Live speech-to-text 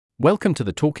Welcome to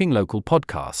the Talking Local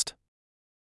podcast.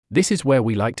 This is where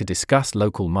we like to discuss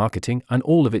local marketing and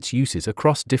all of its uses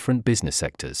across different business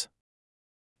sectors.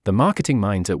 The marketing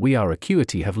minds at We Are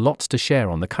Acuity have lots to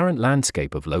share on the current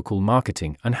landscape of local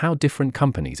marketing and how different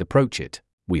companies approach it.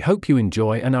 We hope you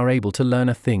enjoy and are able to learn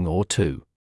a thing or two.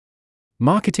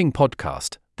 Marketing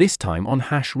podcast, this time on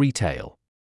Hash Retail.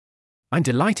 I'm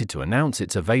delighted to announce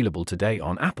it's available today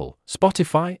on Apple,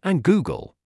 Spotify, and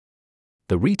Google.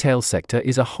 The retail sector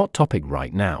is a hot topic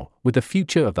right now, with the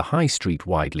future of the high street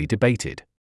widely debated.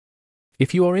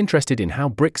 If you are interested in how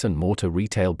bricks and mortar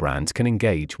retail brands can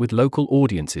engage with local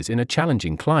audiences in a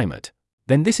challenging climate,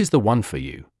 then this is the one for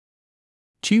you.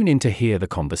 Tune in to hear the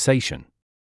conversation.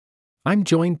 I'm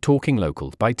joined talking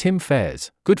local by Tim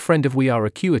Fairs, good friend of We Are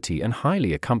Acuity and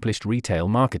highly accomplished retail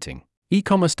marketing,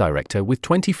 e-commerce director with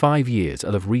 25 years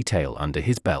of retail under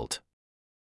his belt.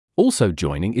 Also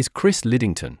joining is Chris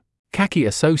Liddington, CACI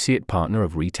Associate Partner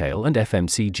of Retail and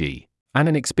FMCG, and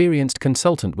an experienced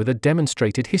consultant with a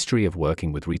demonstrated history of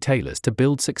working with retailers to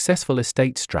build successful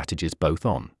estate strategies both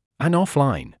on and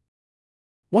offline.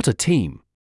 What a team!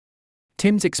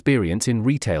 Tim's experience in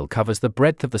retail covers the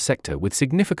breadth of the sector with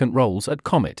significant roles at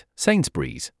Comet,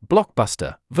 Sainsbury's,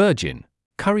 Blockbuster, Virgin,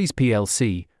 Currys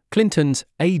plc, Clinton's,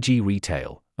 AG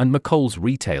Retail, and McColl's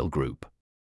Retail Group.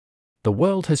 The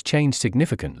world has changed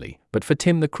significantly, but for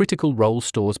Tim the critical role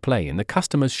stores play in the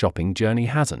customer's shopping journey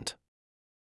hasn't.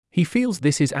 He feels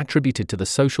this is attributed to the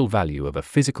social value of a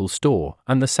physical store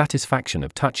and the satisfaction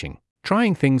of touching,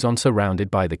 trying things on surrounded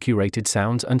by the curated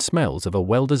sounds and smells of a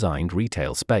well-designed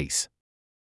retail space.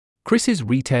 Chris's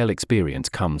retail experience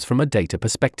comes from a data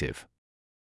perspective.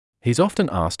 He's often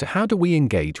asked how do we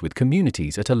engage with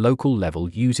communities at a local level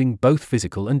using both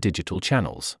physical and digital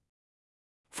channels.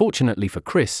 Fortunately for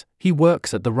Chris, he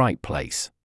works at the right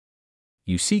place.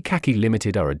 You see, CACI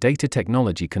Limited are a data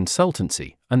technology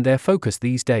consultancy, and their focus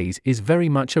these days is very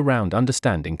much around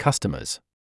understanding customers.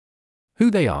 Who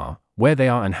they are, where they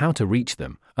are and how to reach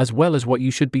them, as well as what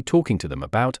you should be talking to them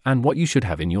about and what you should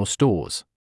have in your stores.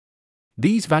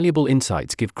 These valuable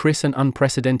insights give Chris an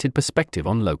unprecedented perspective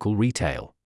on local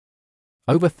retail.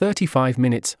 Over 35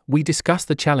 minutes, we discuss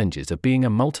the challenges of being a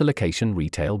multi-location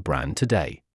retail brand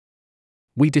today.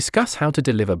 We discuss how to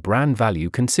deliver brand value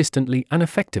consistently and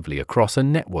effectively across a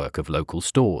network of local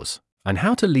stores, and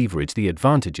how to leverage the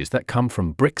advantages that come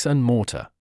from bricks and mortar.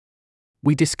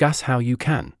 We discuss how you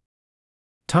can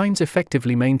times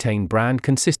effectively maintain brand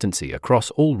consistency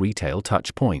across all retail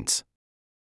touch points.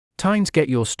 Times get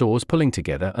your stores pulling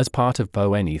together as part of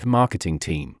BONE's marketing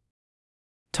team.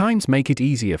 Times make it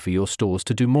easier for your stores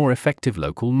to do more effective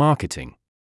local marketing.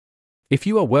 If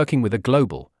you are working with a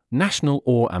global, national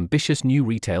or ambitious new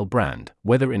retail brand,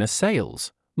 whether in a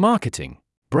sales, marketing,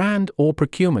 brand or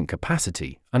procurement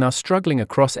capacity, and are struggling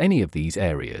across any of these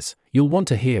areas, you'll want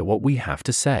to hear what we have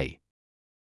to say.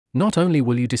 Not only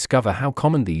will you discover how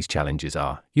common these challenges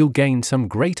are, you'll gain some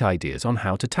great ideas on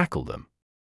how to tackle them.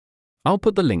 I'll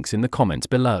put the links in the comments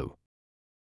below.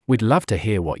 We'd love to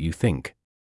hear what you think.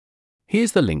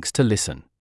 Here's the links to listen.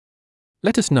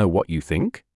 Let us know what you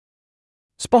think.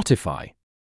 Spotify.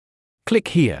 Click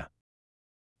here.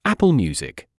 Apple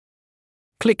Music.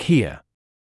 Click here.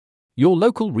 Your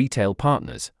local retail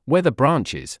partners, whether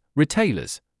branches,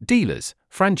 retailers, dealers,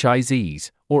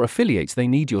 franchisees, or affiliates, they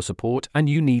need your support and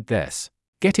you need theirs.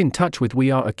 Get in touch with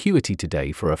We Are Acuity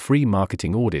today for a free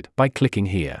marketing audit by clicking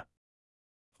here.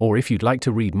 Or if you'd like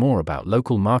to read more about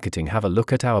local marketing, have a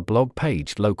look at our blog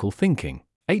page Local Thinking.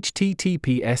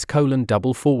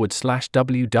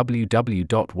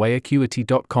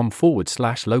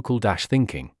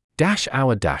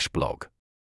 https://www.weareacuity.com/local-thinking-our-blog.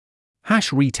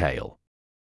 Hash Retail.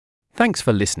 Thanks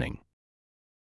for listening.